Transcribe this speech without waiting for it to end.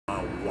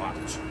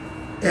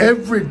match.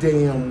 Every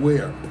damn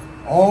where.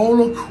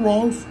 All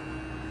across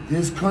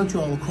this country,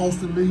 all across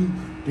the league,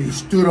 they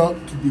stood up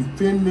to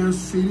defend their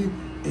city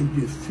and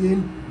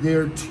defend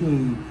their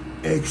team,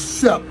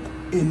 except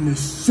in the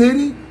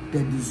city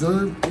that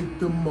deserved it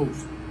the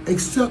most.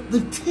 Except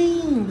the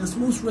team that's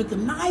most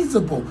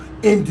recognizable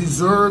and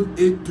deserved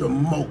it the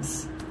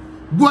most.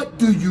 What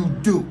do you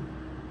do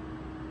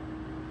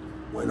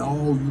when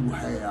all you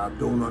have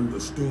don't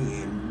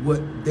understand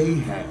what they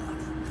have?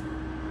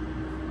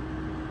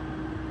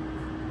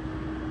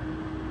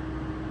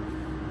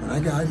 When I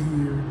got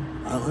here,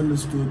 I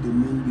understood the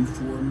men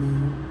before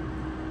me.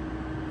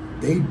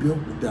 They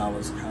built the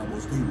Dallas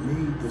Cowboys. They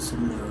made this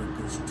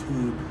America's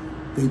team.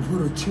 They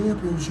put a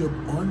championship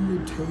on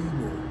the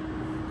table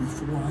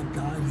before I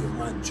got here.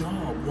 My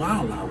job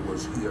while I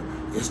was here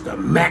is to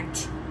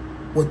match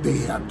what they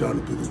have done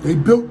because they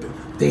built it.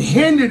 They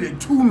handed it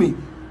to me.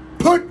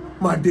 Put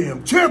my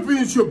damn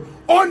championship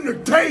on the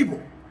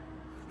table.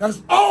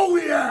 That's all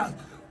we ask.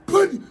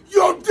 Put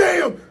your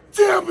damn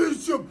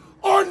championship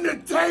on the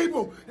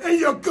table and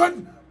you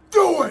couldn't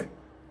do it.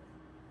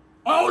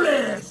 All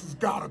their asses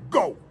gotta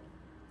go.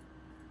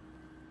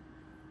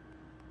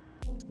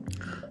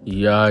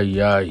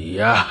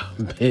 Yeah.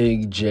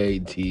 Big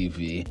J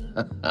TV.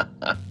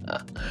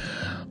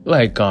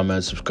 Like,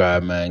 comment,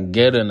 subscribe, man.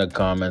 Get in the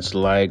comments.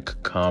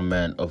 Like,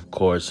 comment, of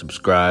course,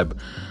 subscribe.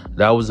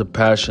 That was a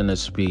passionate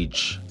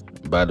speech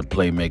by the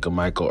playmaker,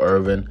 Michael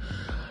Irvin.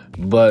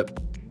 But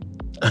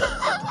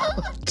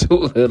too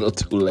little,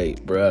 too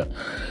late, bruh.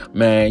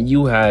 Man,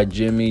 you had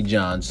Jimmy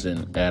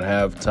Johnson at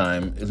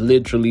halftime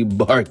literally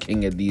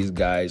barking at these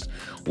guys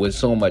with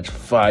so much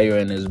fire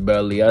in his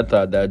belly. I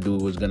thought that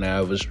dude was going to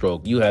have a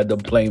stroke. You had the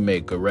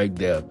playmaker right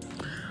there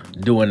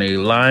doing a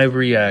live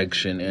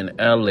reaction in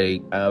LA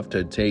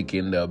after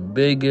taking the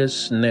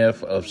biggest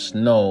sniff of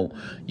snow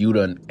you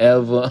done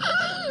ever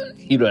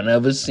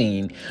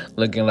seen,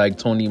 looking like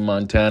Tony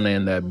Montana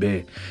in that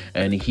bit.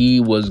 And he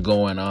was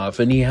going off,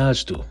 and he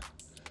has to.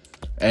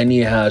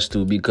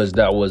 Because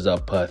that was a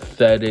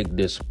pathetic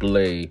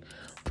display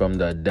from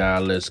the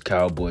Dallas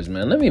Cowboys,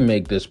 man. Let me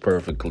make this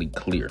perfectly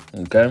clear,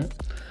 okay?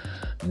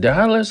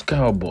 Dallas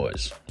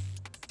Cowboys,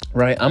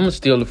 right? I'm going to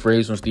steal the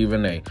phrase from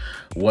Stephen A.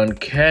 One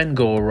can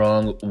go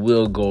wrong,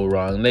 will go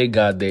wrong. They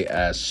got their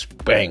ass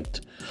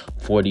spanked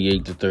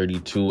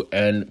 48-32.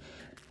 And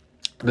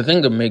the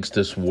thing that makes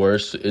this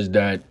worse is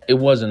that it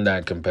wasn't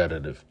that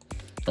competitive,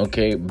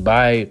 okay?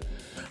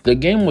 The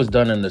game was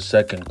done in the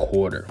second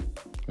quarter.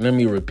 Let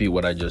me repeat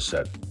what I just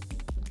said.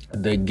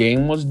 The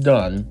game was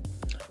done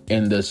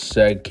in the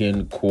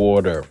second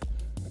quarter.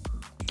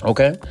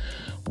 Okay?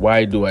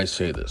 Why do I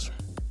say this?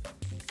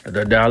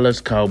 The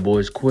Dallas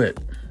Cowboys quit.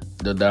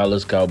 The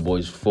Dallas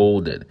Cowboys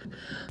folded.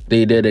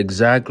 They did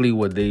exactly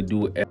what they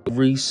do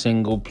every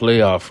single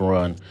playoff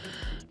run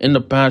in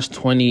the past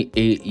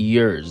 28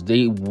 years.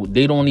 They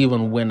don't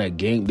even win a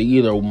game. They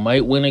either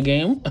might win a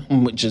game,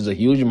 which is a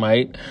huge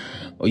might,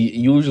 or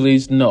usually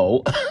it's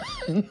no.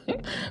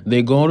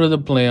 They go to the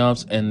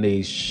playoffs and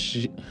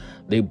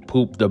they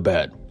poop the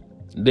bed.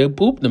 They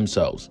poop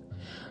themselves.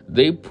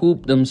 They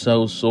poop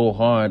themselves so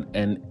hard,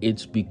 and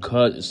it's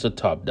because it's a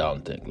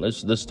top-down thing.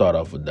 Let's start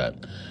off with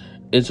that.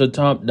 It's a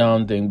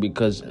top-down thing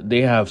because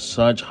they have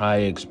such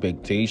high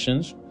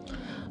expectations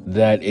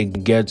that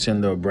it gets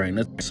in their brain.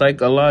 It's a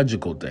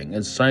psychological thing.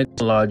 It's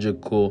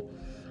psychological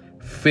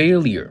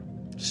failure.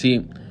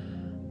 See,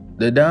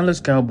 the Dallas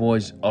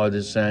Cowboys are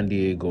the San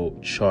Diego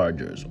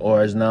Chargers,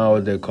 or as now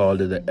they're called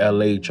the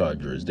LA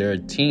Chargers. They're a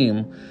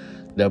team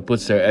that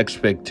puts their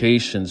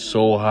expectations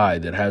so high,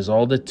 that has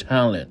all the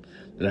talent,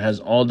 that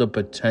has all the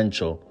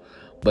potential,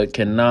 but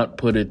cannot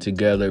put it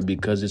together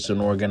because it's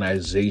an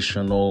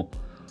organizational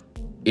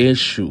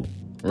issue,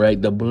 right?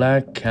 The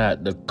black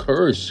cat, the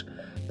curse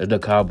that the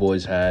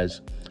Cowboys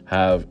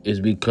have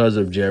is because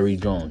of Jerry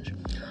Jones.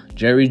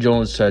 Jerry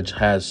Jones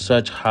has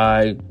such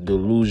high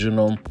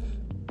delusional,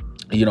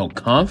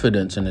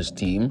 confidence in his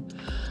team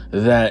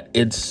that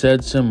it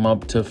sets him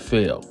up to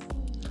fail.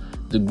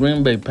 The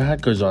Green Bay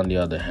Packers, on the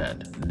other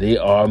hand, they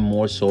are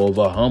more so of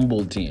a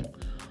humble team,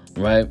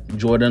 right?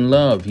 Jordan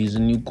Love, he's a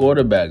new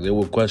quarterback. There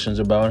were questions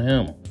about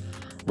him,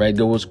 right?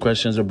 There was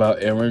questions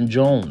about Aaron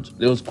Jones.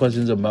 There was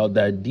questions about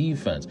that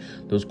defense.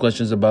 There was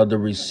questions about the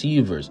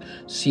receivers.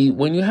 See,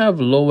 when you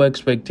have low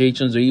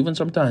expectations or even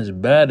sometimes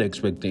bad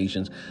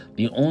expectations,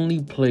 the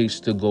only place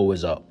to go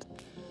is up.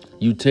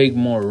 You take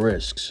more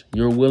risks.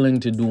 You're willing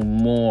to do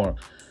more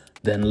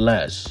than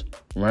less,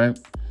 right?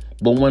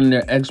 But when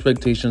their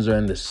expectations are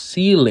in the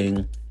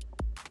ceiling,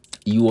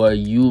 you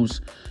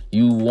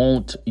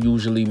won't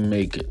usually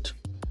make it.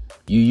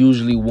 You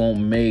usually won't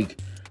make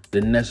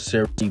the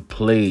necessary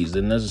plays,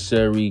 the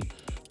necessary,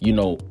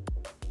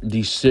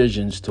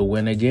 decisions to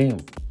win a game.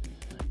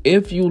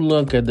 If you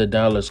look at the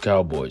Dallas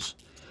Cowboys,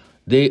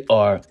 they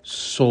are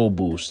so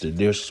boosted.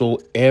 They're so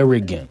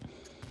arrogant.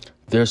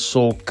 They're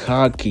so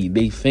cocky.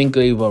 They think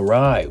they've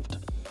arrived.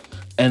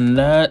 And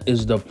that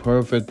is the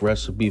perfect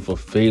recipe for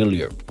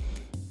failure.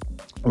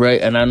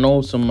 Right? And I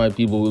know some of my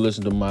people who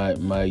listen to my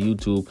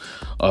YouTube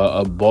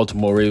are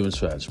Baltimore Ravens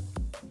fans.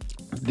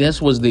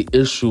 This was the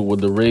issue with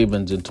the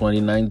Ravens in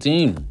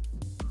 2019.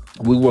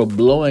 We were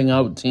blowing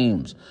out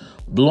teams.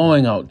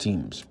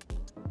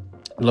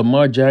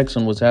 Lamar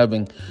Jackson was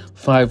having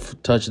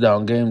 5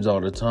 touchdown games all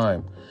the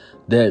time.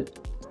 That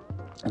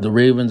the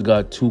Ravens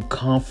got too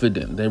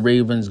confident. The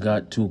Ravens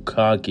got too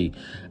cocky.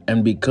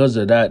 And because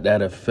of that,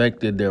 that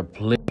affected their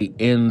play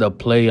in the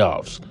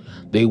playoffs.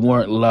 They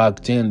weren't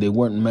locked in. They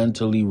weren't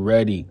mentally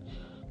ready,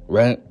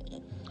 right?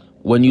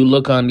 When you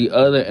look on the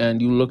other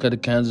end, you look at the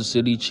Kansas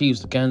City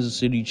Chiefs. The Kansas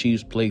City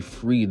Chiefs play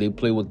free. They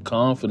play with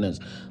confidence.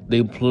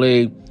 They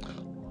play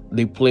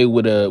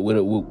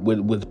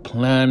with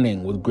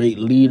planning, with great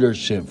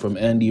leadership from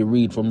Andy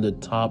Reid from the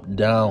top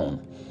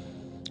down,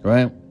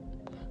 right?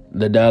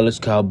 The Dallas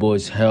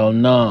Cowboys, hell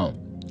no.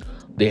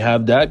 They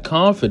have that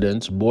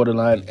confidence,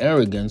 borderline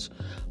arrogance,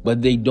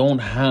 but they don't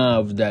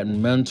have that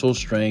mental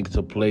strength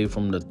to play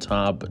from the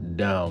top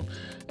down.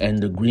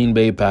 And the Green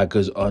Bay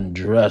Packers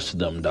undressed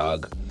them,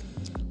 dog.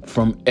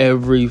 From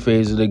every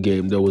phase of the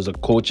game, there was a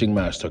coaching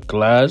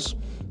masterclass.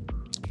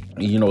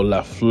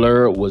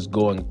 LaFleur was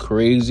going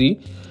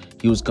crazy.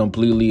 He was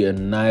completely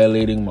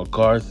annihilating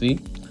McCarthy.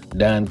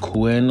 Dan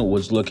Quinn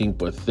was looking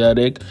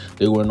pathetic.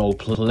 There were no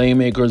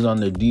playmakers on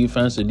the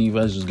defense. The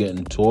defense was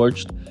getting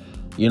torched.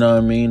 You know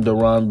what I mean?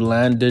 Deron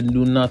Bland didn't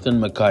do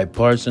nothing. Mekhi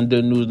Parsons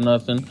didn't do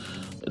nothing.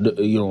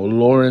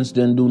 Lawrence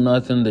didn't do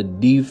nothing. The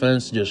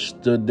defense just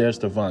stood there.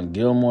 Stephon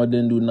Gilmore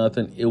didn't do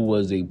nothing. It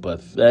was a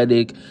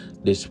pathetic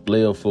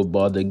display of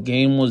football. The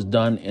game was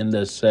done in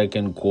the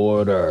second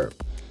quarter.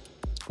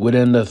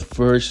 Within the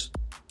first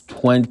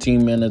 20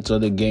 minutes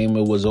of the game,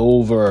 it was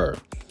over.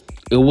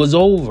 It was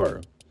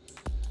over.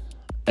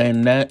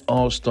 And that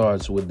all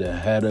starts with the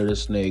head of the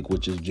snake,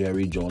 which is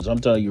Jerry Jones. I'm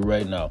telling you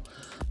right now,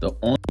 the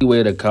only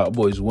way the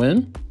Cowboys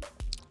win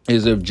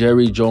is if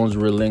Jerry Jones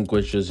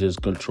relinquishes his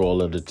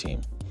control of the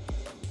team.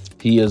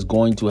 He is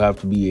going to have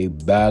to be a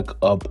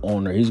backup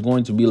owner. He's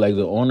going to be like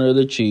the owner of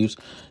the Chiefs,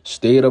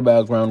 stay at a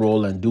background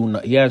role and do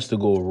not. He has to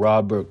go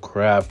Robert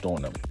Kraft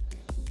on him.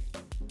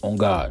 On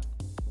God.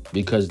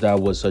 Because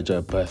that was such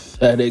a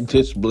pathetic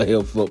display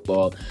of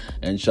football.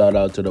 And shout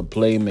out to the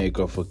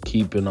playmaker for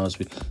keeping us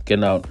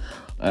getting out.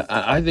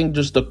 I think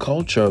just the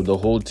culture of the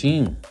whole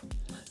team.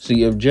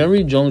 See, if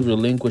Jerry Jones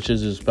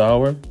relinquishes his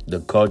power,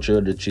 the culture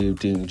of the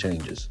Chiefs team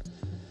changes.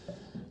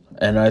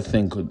 And I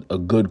think a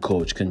good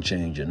coach can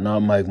change it, not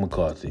Mike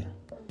McCarthy.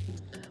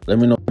 Let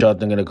me know what y'all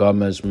think in the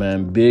comments,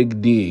 man.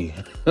 Big D.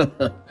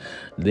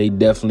 They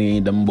definitely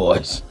ain't them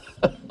boys.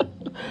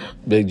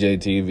 Big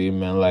JTV,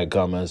 man. Like,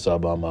 comment,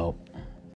 sub, I'm out.